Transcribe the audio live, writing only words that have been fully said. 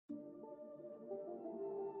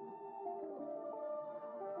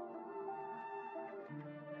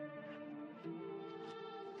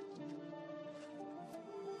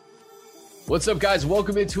What's up, guys?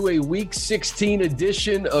 Welcome into a Week 16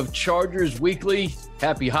 edition of Chargers Weekly.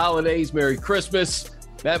 Happy holidays. Merry Christmas.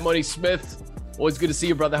 Matt Money Smith, always good to see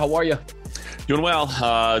you, brother. How are you? Doing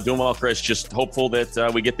well, Chris. Just hopeful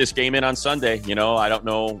that we get this game in on Sunday. You know, I don't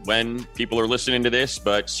know when people are listening to this,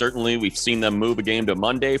 but certainly we've seen them move a game to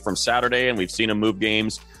Monday from Saturday, and we've seen them move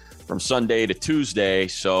games from Sunday to Tuesday.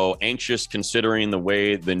 So anxious considering the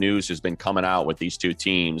way the news has been coming out with these two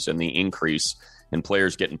teams and the increase in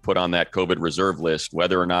players getting put on that COVID reserve list,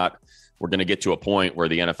 whether or not we're going to get to a point where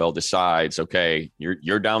the NFL decides, okay,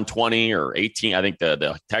 you're down 20 or 18. I think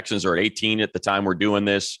the Texans are at 18 at the time we're doing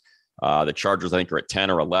this. The Chargers, I think, are at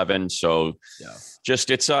 10 or 11. So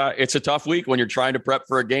just it's a tough week when you're trying to prep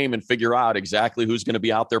for a game and figure out exactly who's going to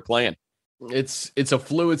be out there playing. It's a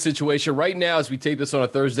fluid situation. Right now, as we tape this on a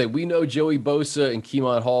Thursday, we know Joey Bosa and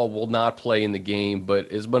Keemon Hall will not play in the game.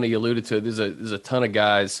 But as Money alluded to, there's a ton of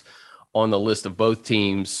guys on the list of both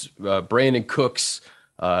teams. Brandon Cooks,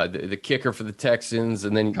 the kicker for the Texans,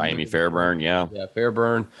 and then Ka'imi Fairbairn,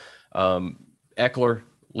 Fairbairn, Eckler,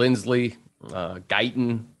 Lindsley,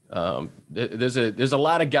 Guyton. There's a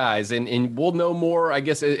lot of guys, and we'll know more, I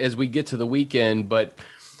guess, as we get to the weekend. But,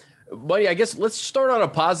 buddy, I guess let's start on a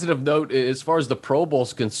positive note as far as the Pro Bowl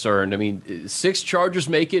is concerned. I mean, 6 Chargers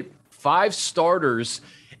make it, 5 starters,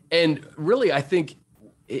 and really, I think.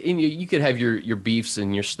 And you could have your beefs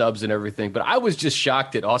and your stubs and everything, but I was just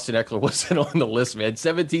shocked that Austin Eckler wasn't on the list, man.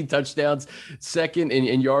 17 touchdowns, second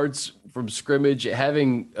in yards from scrimmage,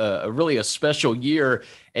 having really a special year.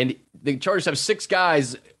 And the Chargers have 6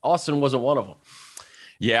 guys. Austin wasn't one of them.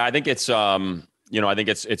 Yeah, I think it's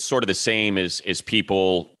it's sort of the same as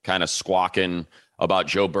people kind of squawking about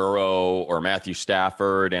Joe Burrow or Matthew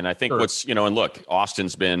Stafford. And I think and look,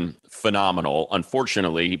 Austin's been phenomenal.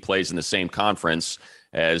 Unfortunately, he plays in the same conference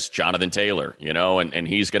as Jonathan Taylor, and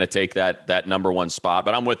he's going to take that number 1 spot.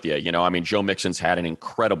 But I'm with you. I mean, Joe Mixon's had an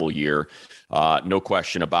incredible year, no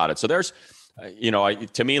question about it. So there's,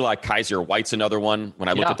 to me, like Kaiser White's another one. When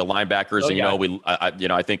I look at the linebackers,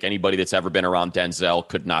 I think anybody that's ever been around Denzel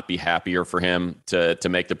could not be happier for him to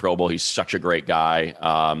make the Pro Bowl. He's such a great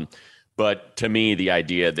guy. But to me, the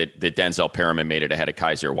idea that Denzel Perryman made it ahead of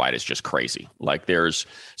Kaiser White is just crazy. Like there's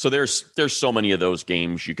so many of those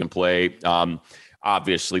games you can play.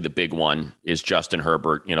 Obviously, the big one is Justin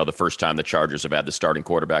Herbert. The first time the Chargers have had the starting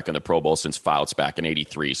quarterback in the Pro Bowl since Fouts back in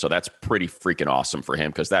 '83. So that's pretty freaking awesome for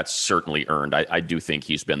him because that's certainly earned. I do think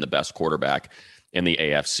he's been the best quarterback in the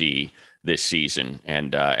AFC this season,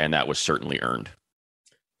 and that was certainly earned.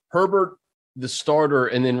 Herbert, the starter,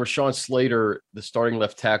 and then Rashawn Slater, the starting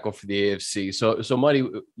left tackle for the AFC. So Muddy,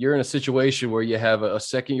 you're in a situation where you have a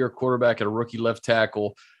second-year quarterback and a rookie left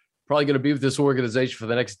tackle, probably going to be with this organization for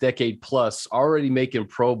the next decade plus, already making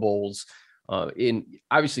Pro Bowls.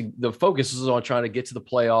 Obviously, the focus is on trying to get to the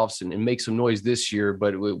playoffs and make some noise this year.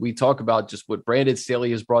 But we talk about just what Brandon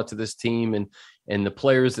Staley has brought to this team and the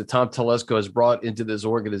players that Tom Telesco has brought into this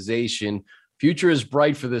organization. Future is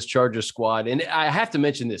bright for this Chargers squad. And I have to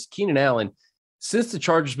mention this, Keenan Allen, since the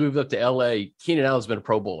Chargers moved up to L.A., Keenan Allen has been a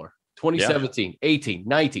Pro Bowler. 2017, 18,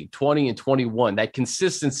 19, 20, and 21. That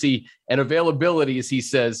consistency and availability, as he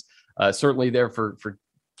says, certainly there for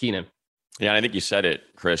Keenan. Yeah, and I think you said it,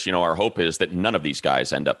 Chris. Our hope is that none of these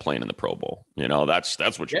guys end up playing in the Pro Bowl. That's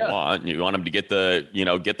what you want. You want them to get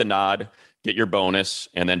the nod, get your bonus,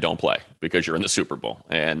 and then don't play because you're in the Super Bowl.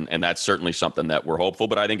 And that's certainly something that we're hopeful.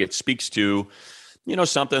 But I think it speaks to,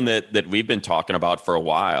 something that we've been talking about for a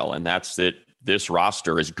while, and that's that this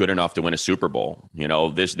roster is good enough to win a Super Bowl.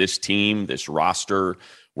 This team, this roster,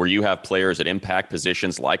 where you have players at impact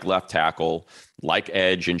positions like left tackle, like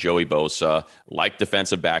edge and Joey Bosa, like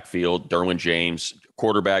defensive backfield, Derwin James,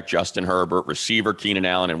 quarterback Justin Herbert, receiver Keenan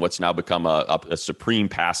Allen, and what's now become a supreme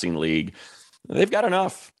passing league. They've got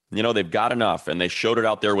enough. They've got enough, and they showed it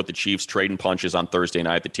out there with the Chiefs trading punches on Thursday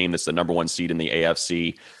night, the team that's the number 1 seed in the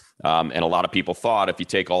AFC. And a lot of people thought, if you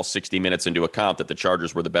take all 60 minutes into account, that the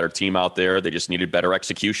Chargers were the better team out there. They just needed better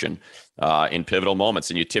execution in pivotal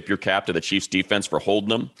moments. And you tip your cap to the Chiefs defense for holding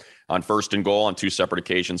them on 1st and goal on 2 separate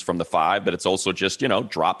occasions from the 5. But it's also just,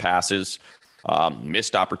 drop passes,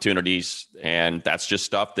 missed opportunities. And that's just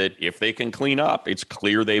stuff that if they can clean up, it's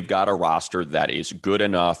clear they've got a roster that is good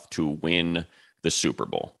enough to win the Super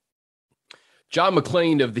Bowl. John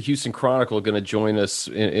McClain of the Houston Chronicle going to join us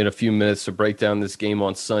in a few minutes to break down this game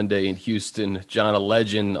on Sunday in Houston. John, a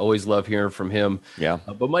legend. Always love hearing from him. Yeah.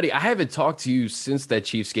 But, Muddy, I haven't talked to you since that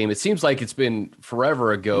Chiefs game. It seems like it's been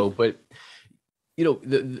forever ago, but,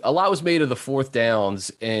 a lot was made of the 4th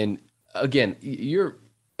downs. And, again, you're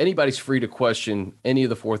anybody's free to question any of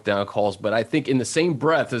the fourth down calls. But I think in the same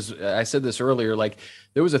breath, as I said this earlier, like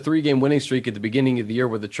there was a 3-game winning streak at the beginning of the year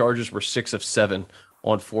where the Chargers were 6 of 7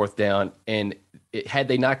 on fourth down. And had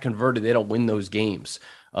they not converted, they don't win those games.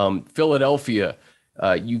 Philadelphia,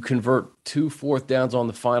 you convert 2 fourth downs on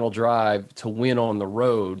the final drive to win on the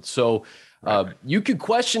road. So you could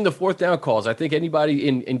question the fourth down calls. I think anybody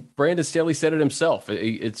in Brandon Staley said it himself.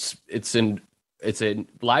 It's a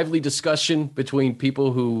lively discussion between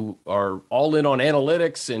people who are all in on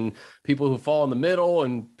analytics and people who fall in the middle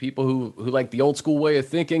and people who like the old school way of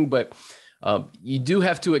thinking. But you do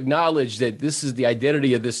have to acknowledge that this is the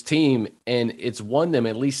identity of this team, and it's won them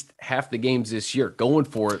at least half the games this year, going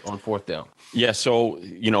for it on fourth down. Yeah. So,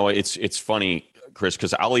 it's funny, Chris,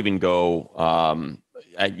 because I'll even go,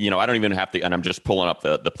 I don't even have to, and I'm just pulling up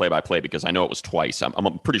the play-by-play because I know it was twice.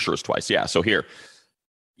 I'm pretty sure it's twice. Yeah. So here,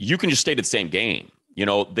 you can just stay to the same game.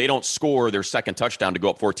 They don't score their second touchdown to go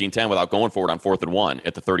up 14-10 without going for it on 4th and 1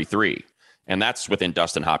 at the 33. And that's within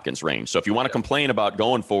Dustin Hopkins' range. So if you want to complain about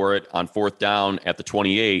going for it on 4th down at the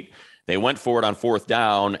 28, they went for it on 4th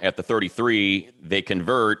down at the 33. They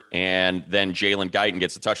convert, and then Jalen Guyton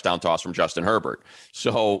gets a touchdown toss from Justin Herbert.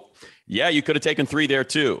 So, yeah, you could have taken 3 there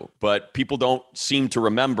too. But people don't seem to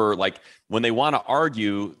remember, like when they want to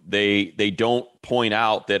argue, they don't point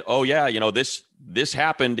out that, oh, yeah, this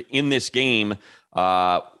happened in this game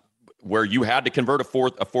where you had to convert a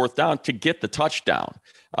fourth down to get the touchdown.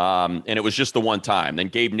 And it was just the one time. Then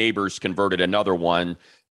Gabe Neighbors converted another one,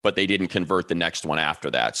 but they didn't convert the next one after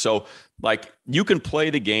that. So, like, you can play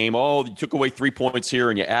the game. Oh, you took away 3 points here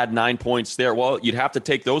and you add 9 points there. Well, you'd have to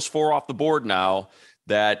take those 4 off the board now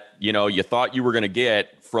that, you thought you were going to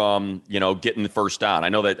get from, getting the first down. I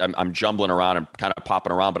know that I'm jumbling around and kind of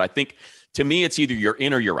popping around, but I think to me, it's either you're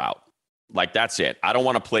in or you're out. Like, that's it. I don't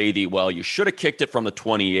want to play you should have kicked it from the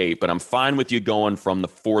 28, but I'm fine with you going from the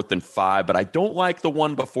 4th and 5, but I don't like the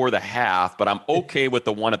one before the half, but I'm okay with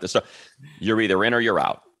the one at the start. You're either in or you're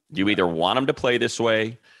out. You either want them to play this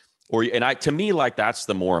way to me, like, that's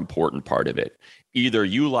the more important part of it. Either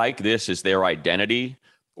you like this as their identity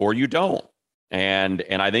or you don't. And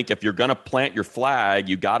I think if you're going to plant your flag,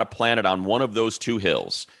 you got to plant it on one of those 2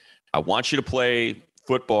 hills. I want you to play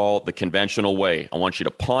football the conventional way. I want you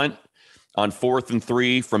to punt on 4th and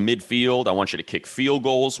 3 from midfield. I want you to kick field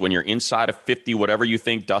goals when you're inside of 50, whatever you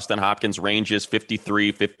think Dustin Hopkins' range is,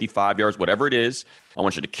 53, 55 yards, whatever it is. I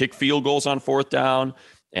want you to kick field goals on 4th down,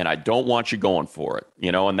 and I don't want you going for it.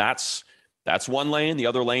 And that's one lane. The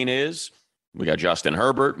other lane is we got Justin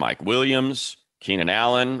Herbert, Mike Williams, Keenan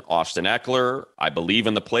Allen, Austin Eckler. I believe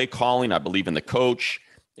in the play calling. I believe in the coach.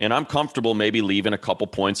 And I'm comfortable maybe leaving a couple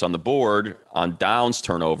points on the board on downs,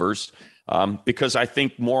 turnovers, because I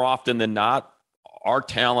think more often than not, our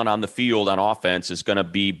talent on the field on offense is going to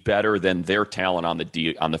be better than their talent on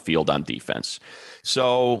the field on defense.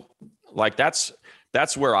 So, like, that's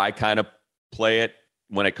where I kind of play it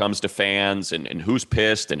when it comes to fans and who's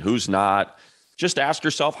pissed and who's not. Just ask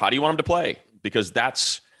yourself, how do you want them to play? Because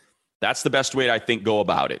that's the best way to, I think, go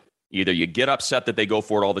about it. Either you get upset that they go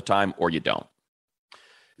for it all the time or you don't.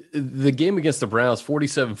 The game against the Browns,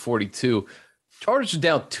 47-42, Chargers are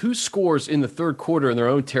down 2 scores in the third quarter in their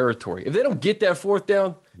own territory. If they don't get that 4th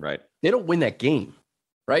down, right, they don't win that game,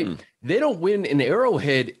 right? They don't win in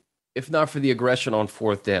Arrowhead if not for the aggression on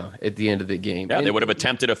 4th down at the end of the game. Yeah, they would have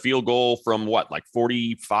attempted a field goal from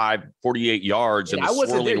 45, 48 yards in the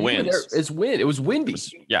swirling winds. It was windy.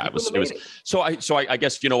 It was. So I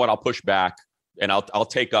guess, you know what, I'll push back and I'll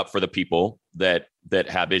take up for the people that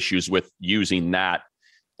have issues with using that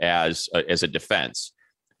as a defense.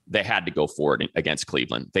 They had to go for it against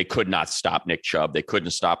Cleveland. They could not stop Nick Chubb. They couldn't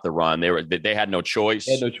stop the run. They had no choice.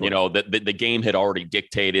 The game had already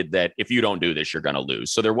dictated that if you don't do this, you're going to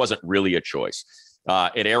lose. So there wasn't really a choice.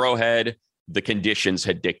 At Arrowhead, the conditions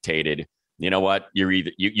had dictated, you know what,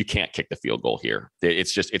 you can't kick the field goal here.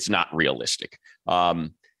 It's not realistic.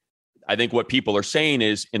 I think what people are saying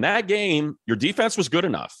is in that game, your defense was good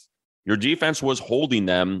enough. Your defense was holding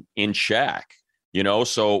them in check.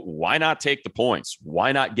 So why not take the points?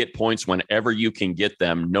 Why not get points whenever you can get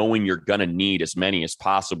them, knowing you're going to need as many as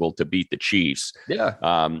possible to beat the Chiefs? Yeah.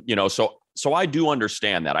 So I do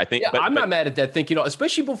understand that. I think I'm not mad at that thinking,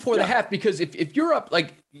 especially before the half, because if you're up,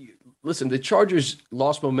 listen, the Chargers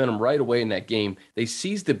lost momentum right away in that game. They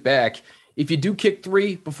seized it back. If you do kick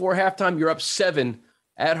 3 before halftime, you're up 7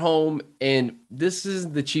 at home. And this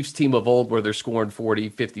is the Chiefs team of old where they're scoring 40,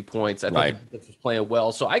 50 points. I think this was playing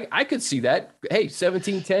well. So I could see that. Hey,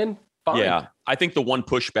 17-10, fine. Yeah. I think the one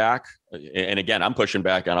pushback, and again, I'm pushing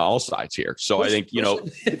back on all sides here. So I think,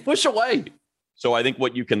 push away. So I think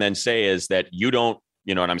what you can then say is that you don't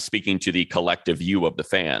and I'm speaking to the collective view of the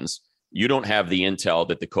fans, you don't have the intel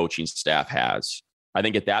that the coaching staff has. I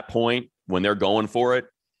think at that point, when they're going for it,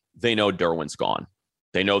 they know Derwin's gone.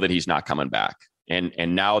 They know that he's not coming back.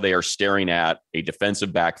 And now they are staring at a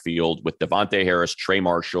defensive backfield with Devontae Harris, Trey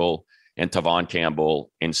Marshall, and Tavon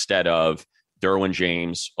Campbell instead of Derwin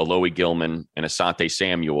James, Alohi Gilman, and Asante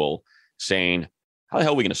Samuel, saying, how the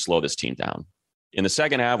hell are we going to slow this team down? In the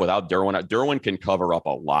second half, without Derwin can cover up a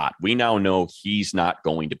lot. We now know he's not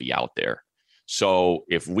going to be out there. So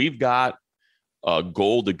if we've got a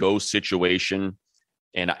goal-to-go situation,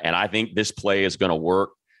 and I think this play is going to work,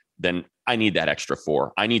 then I need that extra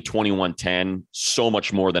 4. I need 21-10 so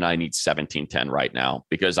much more than I need 17-10 right now,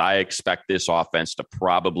 because I expect this offense to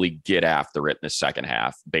probably get after it in the second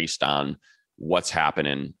half based on what's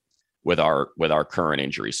happening with our current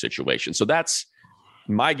injury situation. So that's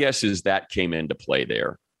my guess, is that came into play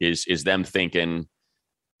there, is them thinking,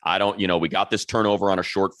 we got this turnover on a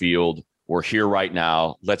short field. We're here right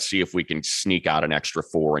now. Let's see if we can sneak out an extra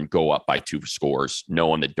 4 and go up by 2 scores,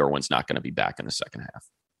 knowing that Derwin's not going to be back in the second half.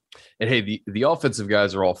 And hey, the offensive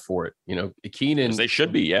guys are all for it. Keenan, they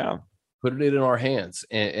should be, yeah. Put it in our hands.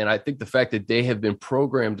 And I think the fact that they have been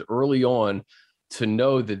programmed early on to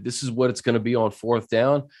know that this is what it's going to be on fourth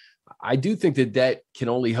down, I do think that can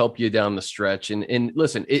only help you down the stretch. And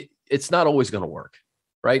listen, it's not always going to work,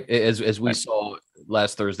 right? As we saw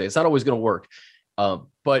last Thursday, it's not always going to work.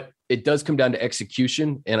 But it does come down to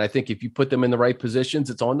execution. And I think if you put them in the right positions,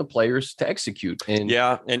 it's on the players to execute. And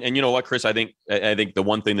yeah. And you know what, Chris, I think the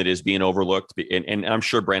one thing that is being overlooked, and I'm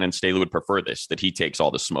sure Brandon Staley would prefer this, that he takes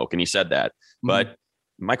all the smoke. And he said that, but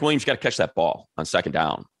Mike Williams got to catch that ball on second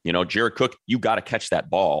down. Jared Cook, you got to catch that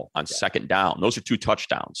ball on second down. Those are 2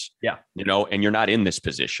 touchdowns. Yeah. And you're not in this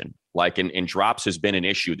position. And drops has been an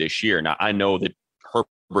issue this year. Now, I know that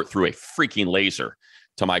Herbert threw a freaking laser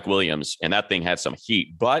to Mike Williams, and that thing had some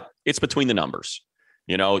heat, but it's between the numbers.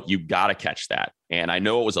 You got to catch that. And I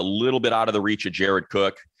know it was a little bit out of the reach of Jared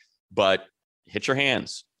Cook, but hit your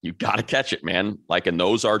hands. You got to catch it, man. And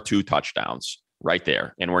those are 2 touchdowns right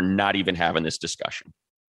there. And we're not even having this discussion.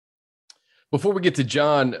 Before we get to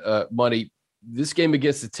John, Money, this game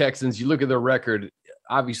against the Texans, you look at their record.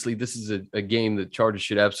 Obviously, this is a game that Chargers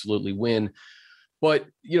should absolutely win. But,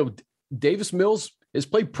 Davis Mills has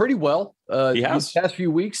played pretty well these past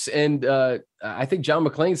few weeks. And I think John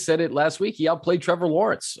McClain said it last week. He outplayed Trevor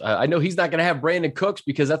Lawrence. I know he's not going to have Brandon Cooks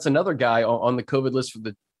because that's another guy on the COVID list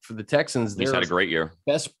for the Texans. He's had a great year.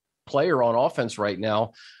 Best player on offense right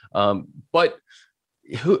now. But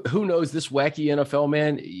who knows, this wacky NFL,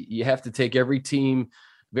 man, you have to take every team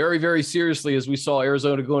very, very seriously, as we saw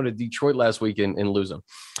Arizona going to Detroit last week and lose them.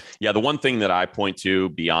 Yeah, the one thing that I point to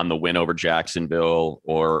beyond the win over Jacksonville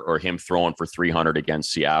or him throwing for 300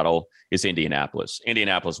 against Seattle is Indianapolis.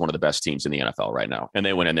 Indianapolis is one of the best teams in the NFL right now, and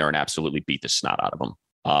they went in there and absolutely beat the snot out of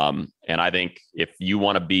them. And I think if you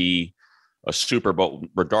want to be a Super Bowl,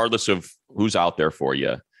 regardless of who's out there for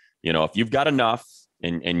you, if you've got enough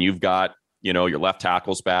and you've got, your left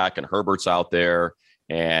tackle's back and Herbert's out there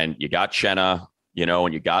and you got Chenna,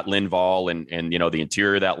 and you got Linval and the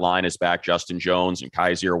interior of that line is back, Justin Jones and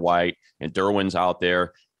Kaiser White and Derwin's out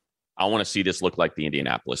there. I want to see this look like the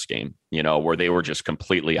Indianapolis game, where they were just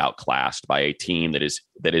completely outclassed by a team that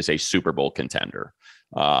is a Super Bowl contender.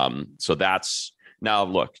 So that's now,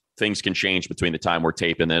 look, things can change between the time we're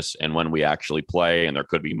taping this and when we actually play. And there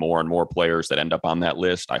could be more and more players that end up on that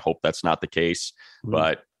list. I hope that's not the case,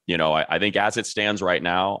 but I think as it stands right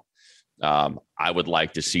now, I would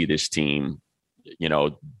like to see this team,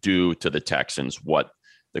 do to the Texans what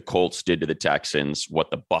the Colts did to the Texans, what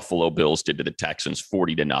the Buffalo Bills did to the Texans,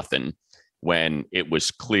 40-0, when it was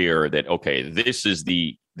clear that, okay, here's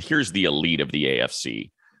the elite of the AFC.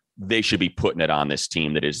 They should be putting it on this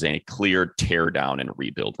team that is a clear tear down and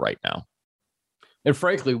rebuild right now. And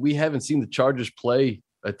frankly, we haven't seen the Chargers play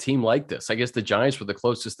a team like this. I guess the Giants were the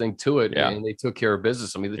closest thing to it, and they took care of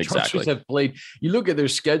business. I mean, the Chargers have played. You look at their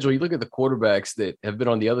schedule, you look at the quarterbacks that have been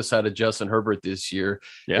on the other side of Justin Herbert this year.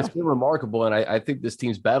 Yeah. It's been remarkable, and I think this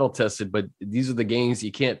team's battle tested. But these are the games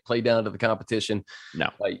you can't play down to the competition.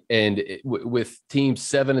 No, with teams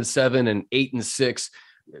 7-7 and 8-6,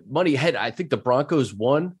 money ahead. I think the Broncos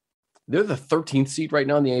won. They're the 13th seed right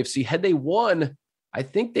now in the AFC. Had they won, I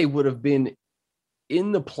think they would have been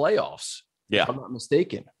in the playoffs. Yeah, if I'm not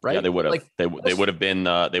mistaken, right? Yeah, they would have. They would have been.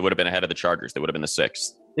 They would have been ahead of the Chargers. They would have been the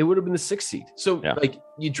 6th. They would have been the 6th seed. So,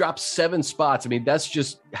 you drop 7 spots. I mean, that's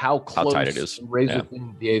just how close tight it is.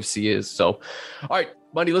 Within the AFC is. So, all right,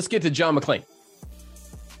 Money. Let's get to John McClain.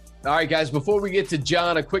 All right, guys. Before we get to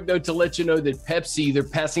John, a quick note to let you know that Pepsi, they're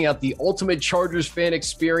passing out the ultimate Chargers fan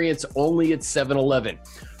experience only at 7-Eleven.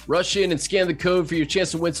 Rush in and scan the code for your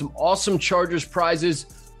chance to win some awesome Chargers prizes.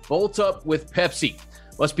 Bolt up with Pepsi.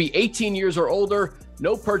 Must be 18 years or older.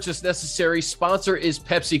 No purchase necessary. Sponsor is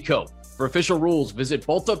PepsiCo. For official rules, visit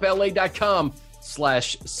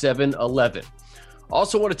boltupla.com/711.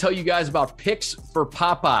 Also want to tell you guys about Picks for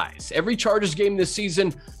Popeyes. Every Chargers game this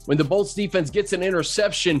season, when the Bolts defense gets an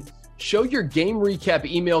interception, show your game recap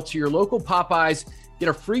email to your local Popeyes. Get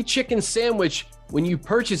a free chicken sandwich when you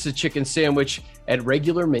purchase a chicken sandwich at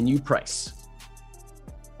regular menu price.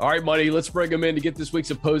 All right, Money, let's bring him in to get this week's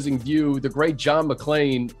opposing view, the great John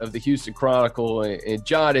McClain of the Houston Chronicle. And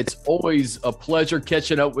John, it's always a pleasure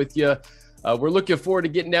catching up with you. We're looking forward to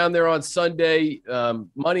getting down there on Sunday.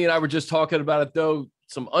 Money and I were just talking about it, though.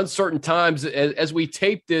 Some uncertain times as we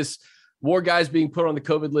tape this, more guys being put on the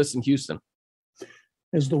COVID list in Houston.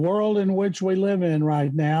 Is the world in which we live in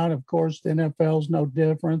right now. And of course, the NFL is no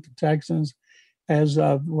different. The Texans, as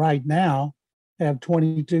of right now, have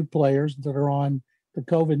 22 players that are on the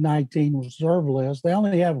COVID-19 reserve list. They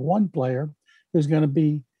only have one player who's going to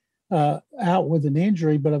be out with an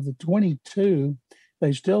injury, but of the 22,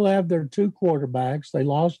 they still have their two quarterbacks. They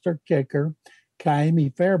lost their kicker,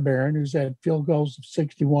 Kaimi Fairbairn, who's had field goals of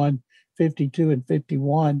 61, 52, and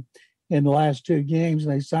 51 in the last two games.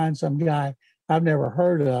 And they signed some guy I've never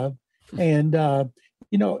heard of. And,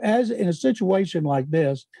 as in a situation like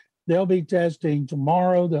this, they'll be testing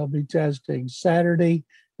tomorrow. They'll be testing Saturday.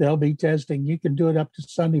 They'll be testing. You can do it up to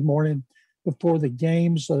Sunday morning before the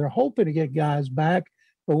game. So they're hoping to get guys back.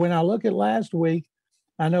 But when I look at last week,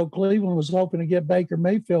 I know Cleveland was hoping to get Baker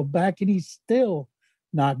Mayfield back, and he's still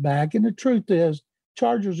not back. And the truth is,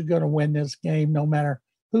 Chargers are going to win this game no matter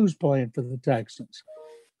who's playing for the Texans.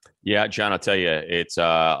 Yeah, John, I'll tell you, it's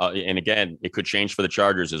and again, it could change for the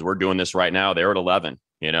Chargers as we're doing this right now. They're at 11,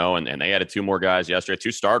 and they added two more guys yesterday,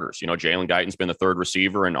 two starters. Jalen Guyton's been the third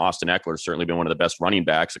receiver, and Austin Eckler's certainly been one of the best running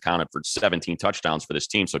backs, accounted for 17 touchdowns for this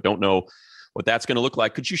team. So don't know what that's going to look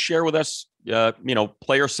like. Could you share with us,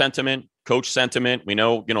 player sentiment, coach sentiment? We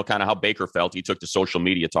know, kind of how Baker felt. He took to social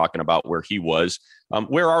media talking about where he was.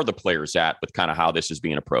 Where are the players at with kind of how this is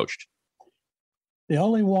being approached? The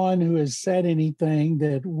only one who has said anything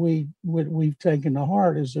that we've taken to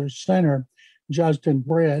heart is their center, Justin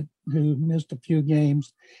Britt, who missed a few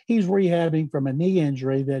games. He's rehabbing from a knee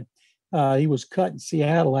injury that he was cut in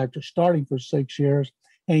Seattle after starting for 6 years,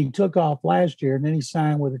 and he took off last year, and then he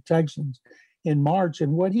signed with the Texans in March.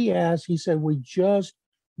 And what he asked, he said, we just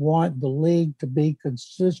want the league to be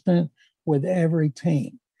consistent with every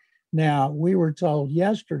team. Now, we were told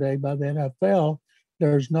yesterday by the NFL,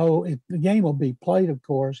 the game will be played, of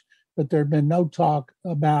course, but there had been no talk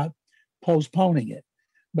about postponing it.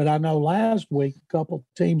 But I know last week, a couple of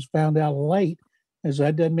teams found out late, as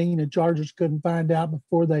that doesn't mean the Chargers couldn't find out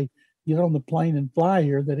before they get on the plane and fly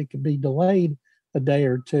here that it could be delayed a day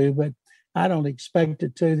or two. But I don't expect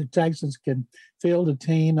it to. The Texans can field a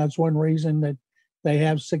team. That's one reason that they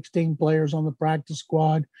have 16 players on the practice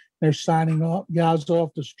squad. They're signing up guys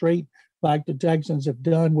off the street like the Texans have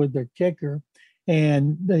done with their kicker.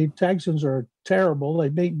 And the Texans are terrible.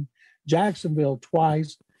 They've beaten Jacksonville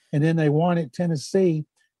twice, and then they won at Tennessee,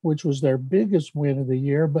 which was their biggest win of the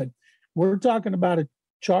year. But we're talking about a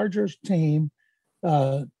Chargers team,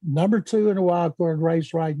 number 2 in the wild card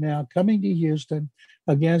race right now, coming to Houston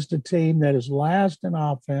against a team that is last in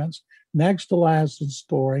offense, next to last in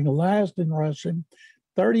scoring, last in rushing,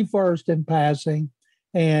 31st in passing,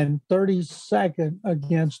 and 32nd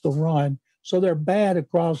against the run. So they're bad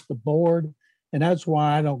across the board. And that's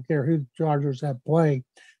why I don't care who the Chargers have played.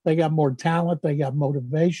 They got more talent. They got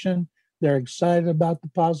motivation. They're excited about the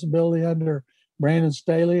possibility under Brandon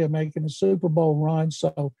Staley of making a Super Bowl run.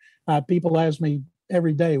 So people ask me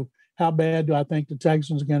every day, how bad do I think the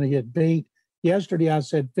Texans are going to get beat? Yesterday, I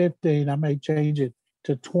said 15. I may change it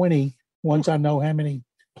to 20 once I know how many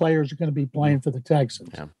players are going to be playing for the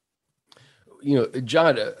Texans. Yeah.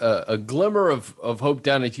 John, a glimmer of hope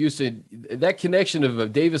down at Houston, that connection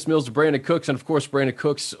of Davis Mills to Brandon Cooks, and of course, Brandon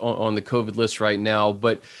Cooks on the COVID list right now.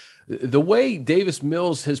 But the way Davis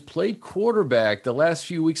Mills has played quarterback the last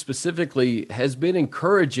few weeks specifically has been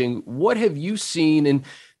encouraging. What have you seen? And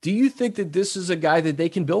do you think that this is a guy that they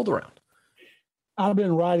can build around? I've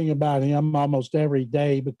been writing about him almost every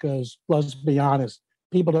day because, let's be honest,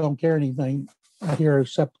 people don't care anything here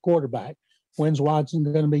except the quarterback. When's Watson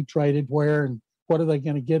going to be traded where, and what are they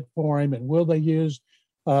going to get for him, and will they use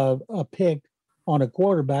a pick on a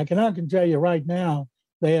quarterback? And I can tell you right now,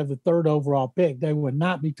 they have the 3rd overall pick. They would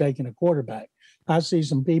not be taking a quarterback. I see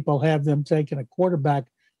some people have them taking a quarterback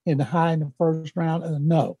in the 1st round, and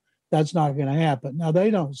no, that's not going to happen. Now,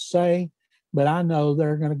 they don't say, but I know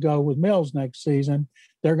they're going to go with Mills next season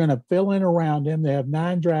They're going to fill in around him. They have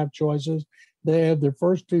 9 draft choices. They have their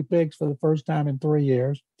first 2 picks for the first time in 3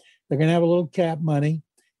 years. They're going to have a little cap money,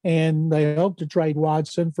 and they hope to trade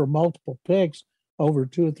Watson for multiple picks over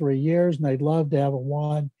 2 or 3 years, and they'd love to have a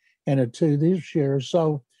 1 and a 2 this year.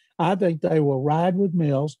 So I think they will ride with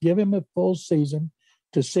Mills, give him a full season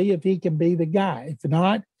to see if he can be the guy. If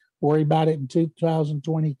not, worry about it in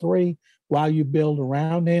 2023 while you build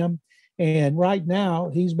around him. And right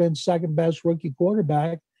now, he's been second best rookie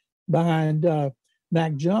quarterback behind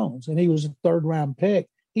Mac Jones, and he was a 3rd-round pick.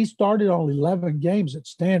 He started only 11 games at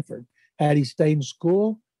Stanford. Had he stayed in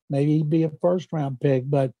school, maybe he'd be a 1st-round pick,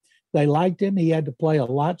 but they liked him. He had to play a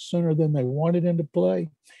lot sooner than they wanted him to play.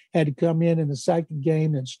 Had to come in the 2nd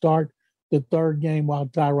game and start the 3rd game while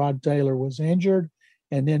Tyrod Taylor was injured.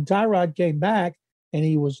 And then Tyrod came back, and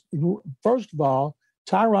he was, first of all,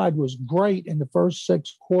 Tyrod was great in the first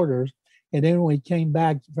 6 quarters. And then when he came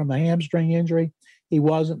back from the hamstring injury, he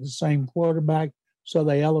wasn't the same quarterback. So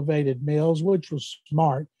they elevated Mills, which was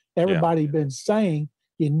smart. Everybody been saying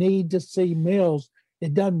you need to see Mills.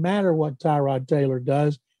 It doesn't matter what Tyrod Taylor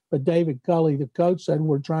does, but David Culley, the coach, said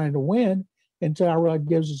we're trying to win, and Tyrod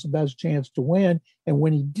gives us the best chance to win. And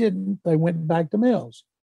when he didn't, they went back to Mills.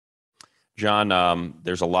 John,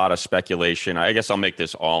 there's a lot of speculation. I guess I'll make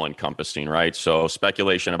this all encompassing, right? So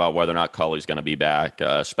speculation about whether or not Culley's going to be back,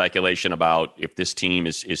 speculation about if this team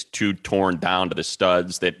is too torn down to the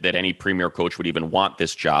studs that any premier coach would even want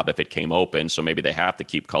this job if it came open. So maybe they have to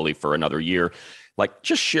keep Culley for another year. Like,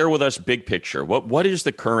 just share with us big picture. What is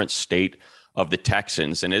the current state of the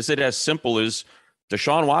Texans? And is it as simple as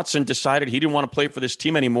Deshaun Watson decided he didn't want to play for this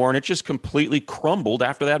team anymore, and it just completely crumbled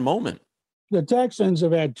after that moment? The Texans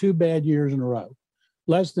have had 2 bad years in a row.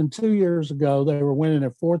 Less than 2 years ago, they were winning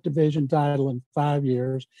their 4th division title in 5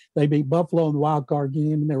 years. They beat Buffalo in the wild card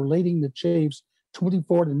game, and they were leading the Chiefs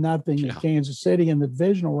 24-0 in Kansas City in the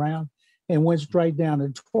divisional round and went straight down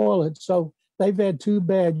the toilet. So they've had 2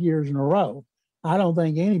 bad years in a row. I don't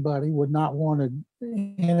think anybody would not want an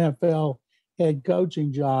NFL head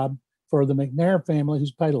coaching job for the McNair family,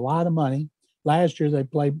 who's paid a lot of money. Last year, they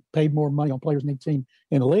paid more money on players in the team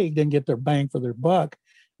in the league, didn't get their bang for their buck.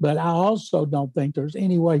 But I also don't think there's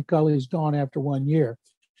any way Culley's gone after 1 year.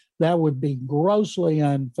 That would be grossly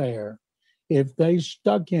unfair if they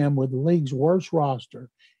stuck him with the league's worst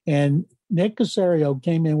roster. And Nick Caserio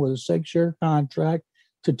came in with a 6-year contract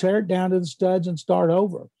to tear it down to the studs and start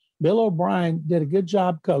over. Bill O'Brien did a good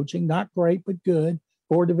job coaching, not great, but good,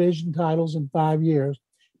 4 division titles in 5 years.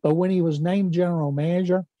 But when he was named general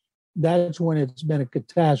manager, that's when it's been a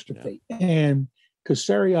catastrophe. Yeah. And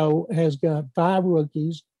Caserio has got 5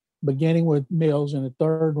 rookies, beginning with Mills in the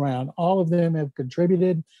 3rd round. All of them have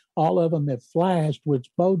contributed. All of them have flashed, which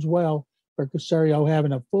bodes well for Caserio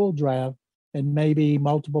having a full draft and maybe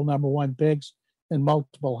multiple number 1 picks and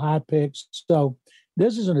multiple high picks. So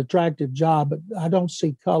this is an attractive job, but I don't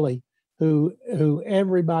see Culley, who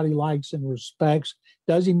everybody likes and respects.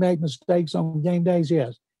 Does he make mistakes on game days?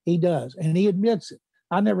 Yes, he does. And he admits it.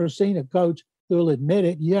 I've never seen a coach who'll admit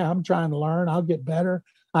it. Yeah, I'm trying to learn. I'll get better.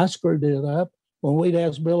 I screwed it up. When we'd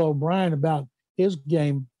ask Bill O'Brien about his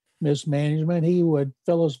game mismanagement, he would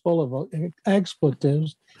fill us full of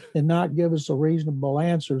expletives and not give us a reasonable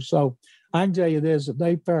answer. So I can tell you this, if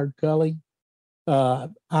they fired Culley,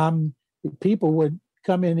 people would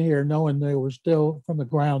come in here knowing they were still from the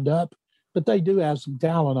ground up, but they do have some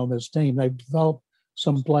talent on this team. They've developed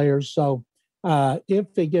some players. So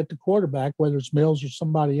if they get the quarterback, whether it's Mills or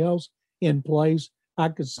somebody else in place, I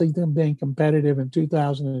could see them being competitive in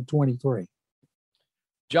 2023.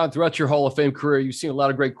 John, throughout your Hall of Fame career, you've seen a lot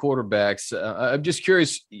of great quarterbacks. I'm just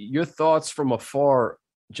curious, your thoughts from afar,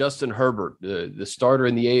 Justin Herbert, the starter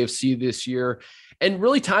in the AFC this year, and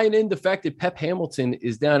really tying in the fact that Pep Hamilton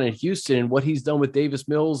is down in Houston and what he's done with Davis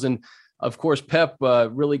Mills. And, of course, Pep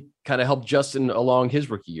really kind of helped Justin along his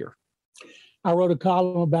rookie year. I wrote a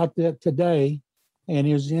column about that today and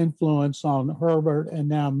his influence on Herbert and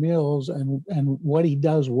now Mills and what he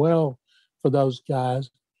does well for those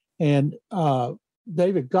guys. And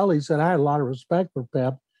David Culley said, I had a lot of respect for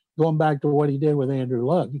Pep, going back to what he did with Andrew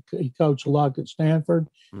Luck. He coached Luck at Stanford,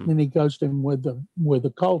 and then he coached him with the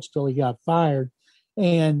Colts till he got fired.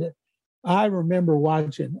 And I remember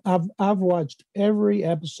watching, I've watched every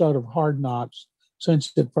episode of Hard Knocks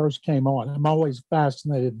since it first came on. I'm always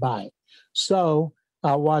fascinated by it. So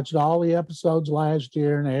I watched all the episodes last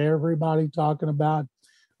year and everybody talking about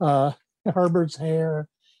Herbert's hair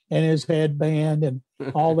and his headband and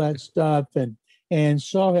all that stuff. And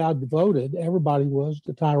saw how devoted everybody was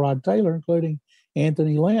to Tyrod Taylor, including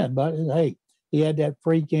Anthony Lynn. But, hey, he had that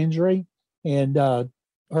freak injury, and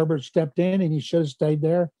Herbert stepped in, and he should have stayed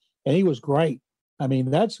there, and he was great. I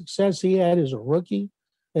mean, that success he had as a rookie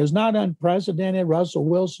is not unprecedented. Russell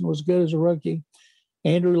Wilson was good as a rookie.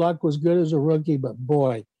 Andrew Luck was good as a rookie, but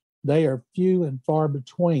boy, they are few and far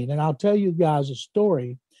between. And I'll tell you guys a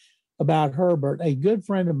story about Herbert. A good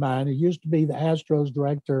friend of mine who used to be the Astros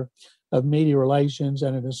director of media relations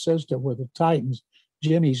and an assistant with the Titans,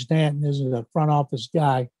 Jimmy Stanton, is a front office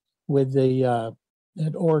guy with the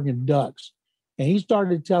at Oregon Ducks. And he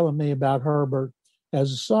started telling me about Herbert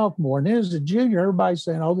as a sophomore. And then as a junior, everybody's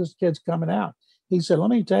saying, oh, this kid's coming out. He said, let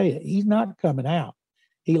me tell you, he's not coming out.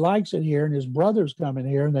 He likes it here, and his brother's coming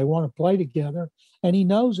here, and they want to play together, and he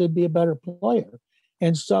knows he'd be a better player.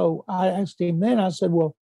 And so I asked him then, I said,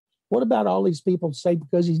 well, what about all these people say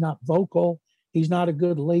because he's not vocal, he's not a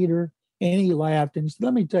good leader? And he laughed, and he said,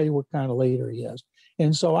 let me tell you what kind of leader he is.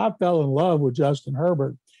 And so I fell in love with Justin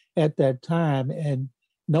Herbert at that time, and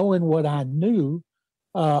knowing what I knew,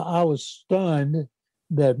 I was stunned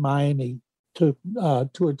that Miami took Tua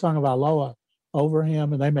Tagovailoa over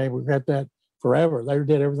him, and they may regret that forever. They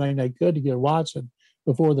did everything they could to get Watson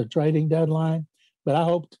before the trading deadline. But I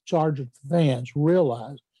hope the Chargers fans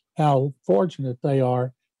realize how fortunate they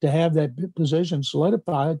are to have that position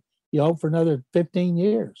solidified, for another 15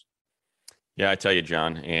 years. Yeah, I tell you,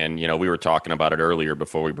 John, and, we were talking about it earlier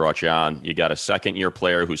before we brought you on. You got a second-year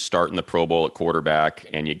player who's starting the Pro Bowl at quarterback,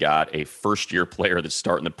 and you got a first-year player that's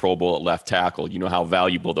starting the Pro Bowl at left tackle. You know how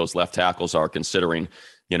valuable those left tackles are considering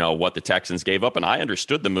what the Texans gave up. And I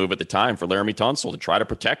understood the move at the time for Laramie Tunsil to try to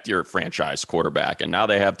protect your franchise quarterback. And now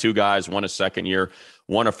they have two guys, one a second year,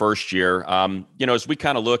 one a first year. As we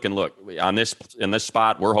kind of look on this, in this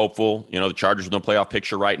spot, we're hopeful. The Chargers are in the playoff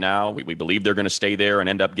picture right now. We believe they're going to stay there and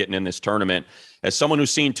end up getting in this tournament. As someone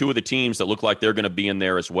who's seen two of the teams that look like they're going to be in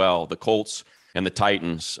there as well, the Colts and the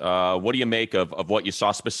Titans, what do you make of what you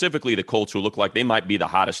saw, specifically the Colts, who look like they might be the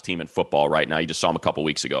hottest team in football right now? You just saw them a couple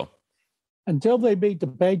weeks ago. Until they beat the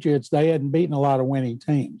Patriots, they hadn't beaten a lot of winning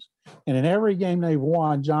teams. And in every game they've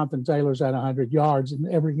won, Jonathan Taylor's had 100 yards.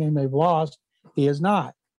 In every game they've lost, he is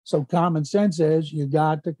not. So common sense is you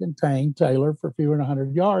got to contain Taylor for fewer than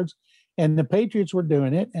 100 yards. And the Patriots were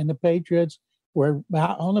doing it. And the Patriots were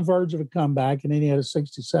on the verge of a comeback. And then he had a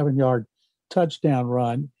 67-yard touchdown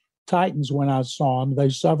run. Titans, when I saw them, they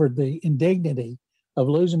suffered the indignity of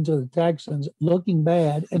losing to the Texans, looking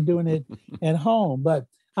bad and doing it at home. But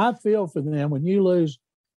I feel for them when you lose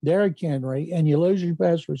Derrick Henry and you lose your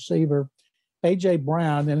best receiver, A.J.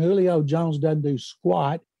 Brown, and Julio Jones doesn't do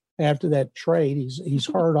squat after that trade. He's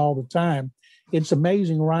hurt all the time. It's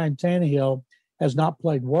amazing Ryan Tannehill has not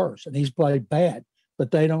played worse, and he's played bad,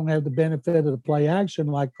 but they don't have the benefit of the play action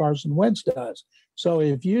like Carson Wentz does. So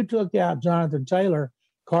if you took out Jonathan Taylor,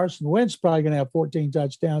 Carson Wentz probably going to have 14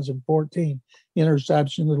 touchdowns and 14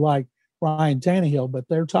 interceptions like Ryan Tannehill. But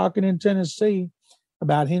they're talking in Tennessee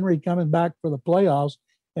about Henry coming back for the playoffs,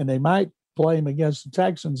 and they might play him against the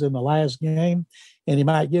Texans in the last game, and he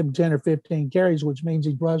might give him 10 or 15 carries, which means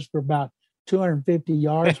he rushed for about 250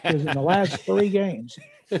 yards, because in the last 3 games,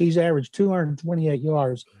 he's averaged 228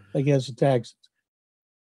 yards against the Texans.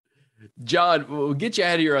 John, we'll get you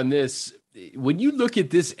out of here on this. When you look at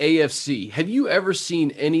this AFC, have you ever seen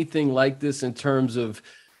anything like this in terms of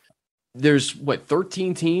there's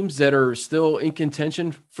 13 teams that are still in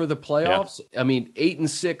contention for the playoffs? Yeah. I mean,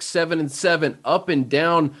 8-6, 7-7, up and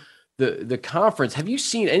down the conference. Have you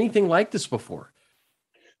seen anything like this before?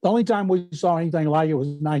 The only time we saw anything like it was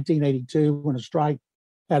 1982 when a strike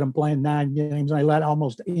had them playing 9 games, and they let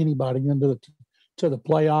almost anybody into the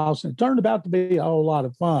playoffs. And it turned out to be a whole lot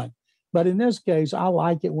of fun. But in this case, I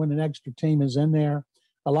like it when an extra team is in there.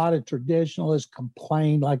 A lot of traditionalists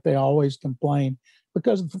complain like they always complain,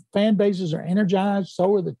 because the fan bases are energized,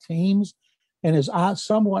 so are the teams. And as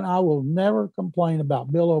someone, I will never complain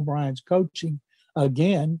about Bill O'Brien's coaching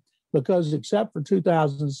again, because except for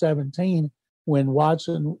 2017, when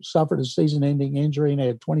Watson suffered a season-ending injury and they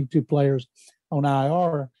had 22 players on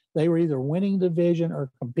IR, they were either winning the division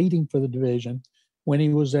or competing for the division when he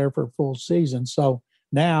was there for a full season. So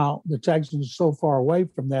now the Texans are so far away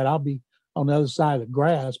from that, I'll be on the other side of the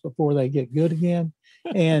grass before they get good again.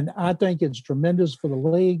 And I think it's tremendous for the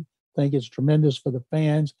league. I think it's tremendous for the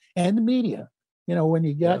fans and the media. When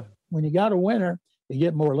you got a winner, you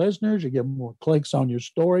get more listeners, you get more clicks on your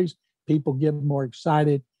stories, people get more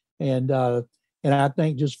excited. And I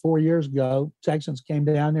think just 4 years ago, Texans came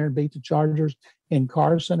down there and beat the Chargers in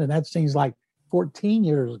Carson, and that seems like 14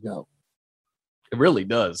 years ago. It really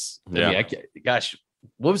does. Yeah. I mean, gosh,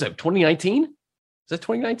 what was that, 2019? Is that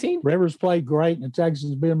 2019? Rivers played great, and the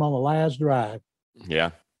Texans beat them on the last drive.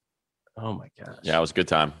 Yeah. Oh, my gosh. Yeah, it was a good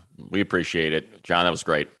time. We appreciate it. John, that was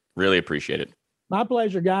great. Really appreciate it. My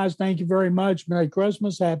pleasure, guys. Thank you very much. Merry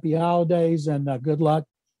Christmas, happy holidays, and good luck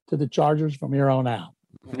to the Chargers from here on out.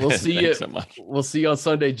 We'll see you. So much. We'll see you on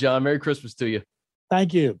Sunday, John. Merry Christmas to you.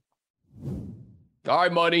 Thank you. All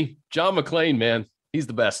right, Money. John McClain, man. He's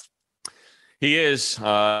the best. He is.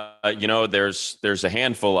 There's a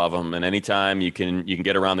handful of them, and anytime you can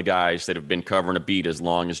get around the guys that have been covering a beat as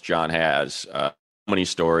long as John has. Many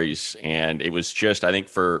stories, and it was just, I think,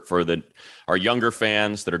 for our younger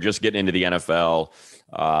fans that are just getting into the NFL,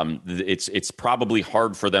 it's probably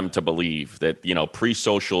hard for them to believe that,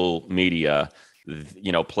 pre-social media,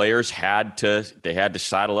 players had to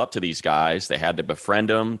saddle up to these guys. They had to befriend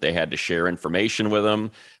them. They had to share information with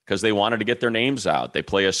them because they wanted to get their names out. They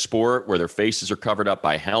play a sport where their faces are covered up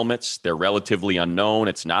by helmets. They're relatively unknown.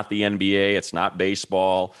 It's not the NBA. It's not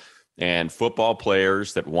baseball. And football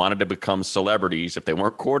players that wanted to become celebrities, if they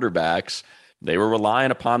weren't quarterbacks, they were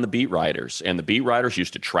relying upon the beat writers. And the beat writers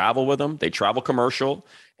used to travel with them. They travel commercial.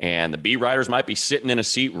 And the beat writers might be sitting in a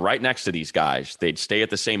seat right next to these guys. They'd stay at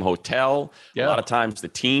the same hotel. Yeah. A lot of times the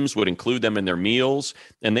teams would include them in their meals,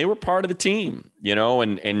 and they were part of the team,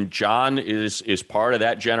 and John is part of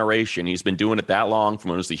that generation. He's been doing it that long from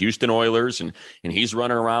when it was the Houston Oilers, and he's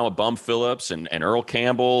running around with Bum Phillips and Earl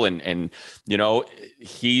Campbell. And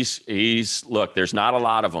he's look, there's not a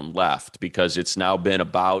lot of them left because it's now been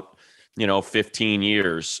about, 15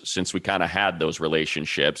 years since we kind of had those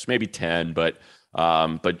relationships, maybe 10, but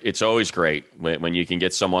it's always great when you can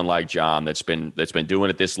get someone like John that's been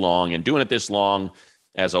doing it this long and doing it this long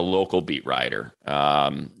as a local beat writer.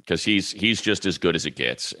 Cause he's just as good as it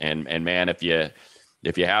gets. And man, if you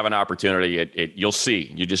have an opportunity, you'll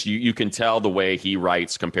see, you can tell the way he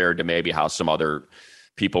writes compared to maybe how some other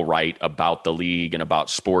people write about the league and about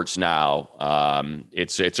sports now.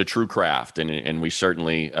 It's a true craft, and we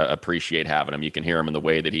certainly appreciate having him. You can hear him in the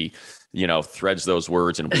way that he, threads those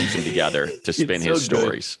words and weaves them together to spin his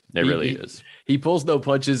stories. It really is. He pulls no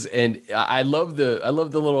punches, and I love the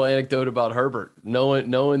little anecdote about Herbert,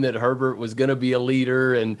 knowing that Herbert was going to be a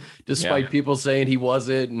leader, and despite people saying he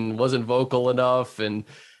wasn't and wasn't vocal enough, and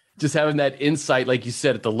just having that insight, like you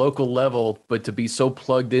said, at the local level, but to be so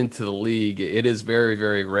plugged into the league, it is very,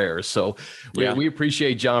 very rare. So we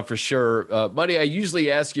appreciate John for sure. Buddy, I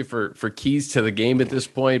usually ask you for keys to the game at this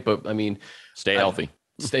point, but I mean, stay healthy.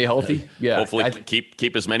 Stay healthy. Yeah. Hopefully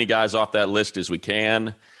keep as many guys off that list as we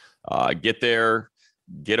can. Get there,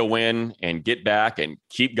 get a win, and get back, and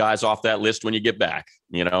keep guys off that list when you get back.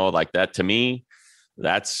 Like that, to me,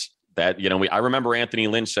 that's that. I remember Anthony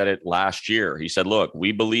Lynn said it last year. He said, look,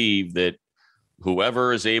 we believe that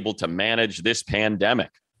whoever is able to manage this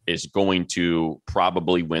pandemic is going to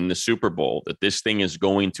probably win the Super Bowl, that this thing is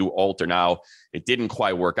going to alter. Now, it didn't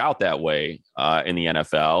quite work out that way in the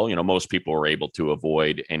NFL. Most people were able to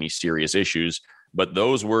avoid any serious issues, but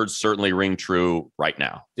those words certainly ring true right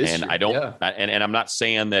now. And I'm not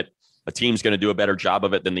saying that a team's going to do a better job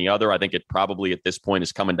of it than the other. I think it probably at this point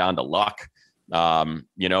is coming down to luck.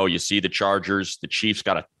 You see the Chargers, the Chiefs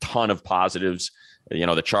got a ton of positives.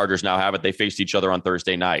 The Chargers now have it. They faced each other on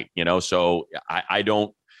Thursday night, so I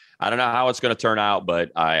don't know how it's going to turn out,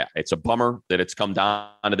 but it's a bummer that it's come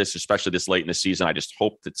down to this, especially this late in the season. I just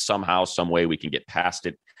hope that somehow, some way we can get past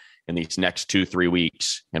it in these next 2-3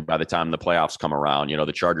 weeks. And by the time the playoffs come around,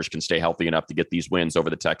 the Chargers can stay healthy enough to get these wins over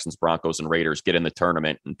the Texans, Broncos, and Raiders, get in the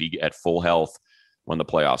tournament, and be at full health when the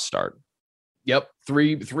playoffs start. Yep.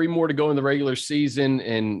 Three more to go in the regular season,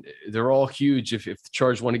 and they're all huge if the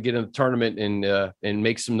Chargers want to get in the tournament and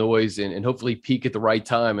make some noise and hopefully peak at the right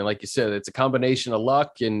time. And like you said, it's a combination of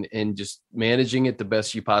luck and just managing it the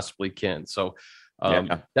best you possibly can. So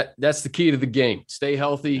that's the key to the game. Stay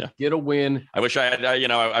healthy, get a win. I wish I had,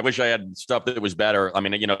 I wish I had stuff that was better. I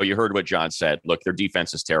mean, you heard what John said. Look, their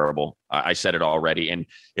defense is terrible. I said it already. And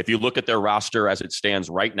if you look at their roster as it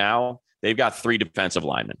stands right now, they've got 3 defensive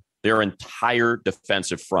linemen. Their entire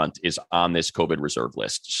defensive front is on this COVID reserve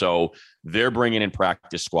list. So they're bringing in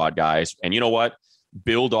practice squad guys. And you know what?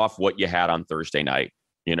 Build off what you had on Thursday night,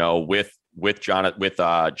 with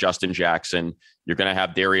Justin Jackson. You're going to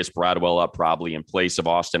have Darius Bradwell up probably in place of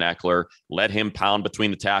Austin Eckler. Let him pound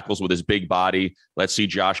between the tackles with his big body. Let's see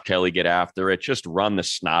Josh Kelly get after it. Just run the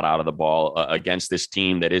snot out of the ball against this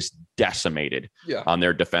team that is decimated on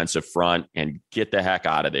their defensive front, and get the heck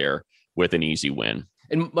out of there with an easy win.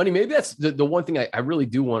 And Money, maybe that's the one thing I really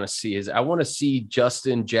do want to see is I want to see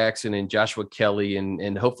Justin Jackson and Joshua Kelly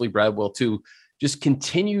and hopefully Bradwell too, just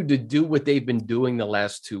continue to do what they've been doing the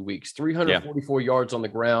last 2 weeks. 344 yards on the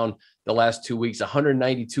ground the last 2 weeks,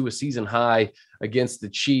 192, a season high against the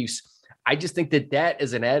Chiefs. I just think that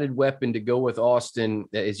is an added weapon to go with Austin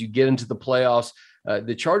as you get into the playoffs.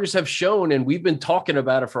 The Chargers have shown, and we've been talking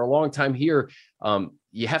about it for a long time here,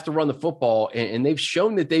 you have to run the football, and they've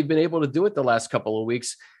shown that they've been able to do it the last couple of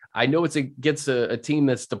weeks. I know it's against a team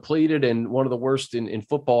that's depleted and one of the worst in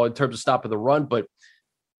football in terms of stopping the run, but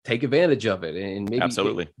take advantage of it and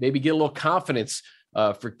maybe get a little confidence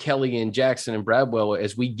for Kelly and Jackson and Bradwell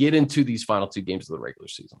as we get into these final 2 games of the regular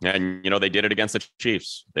season. And, they did it against the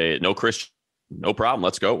Chiefs. No Christian, no problem.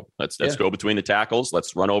 Let's go. Let's go between the tackles.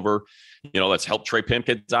 Let's run over, let's help Trey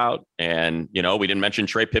Pipkins out. And, we didn't mention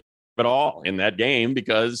Trey Pipkins at all in that game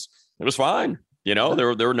because it was fine.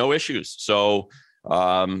 There were no issues. So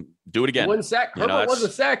do it again. He wasn't sacked. Herbert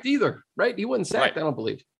wasn't sacked either, right? He wasn't sacked, right. I don't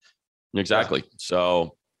believe. Exactly. Yeah.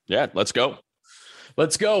 So, yeah, let's go.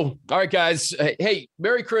 Let's go. All right, guys. Hey,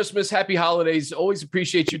 Merry Christmas. Happy holidays. Always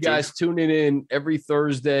appreciate you guys tuning in every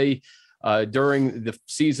Thursday during the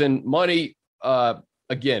season. Money,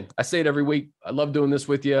 again, I say it every week. I love doing this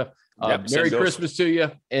with you. Merry Christmas to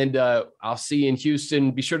you. And I'll see you in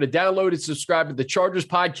Houston. Be sure to download and subscribe to the Chargers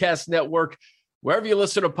Podcast Network. Wherever you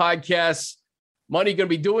listen to podcasts, Money going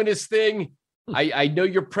to be doing his thing. I know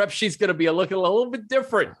your prep sheet's going to be looking a little bit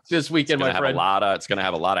different this weekend, my friend. It's going to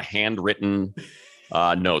have a lot of handwritten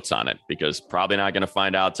notes on it because probably not going to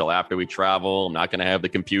find out till after we travel. I'm not going to have the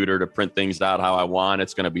computer to print things out how I want.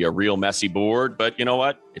 It's going to be a real messy board, but you know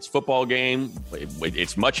what? It's a football game.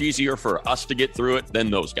 It's much easier for us to get through it than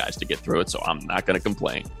those guys to get through it. So I'm not going to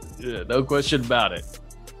complain. Yeah, no question about it.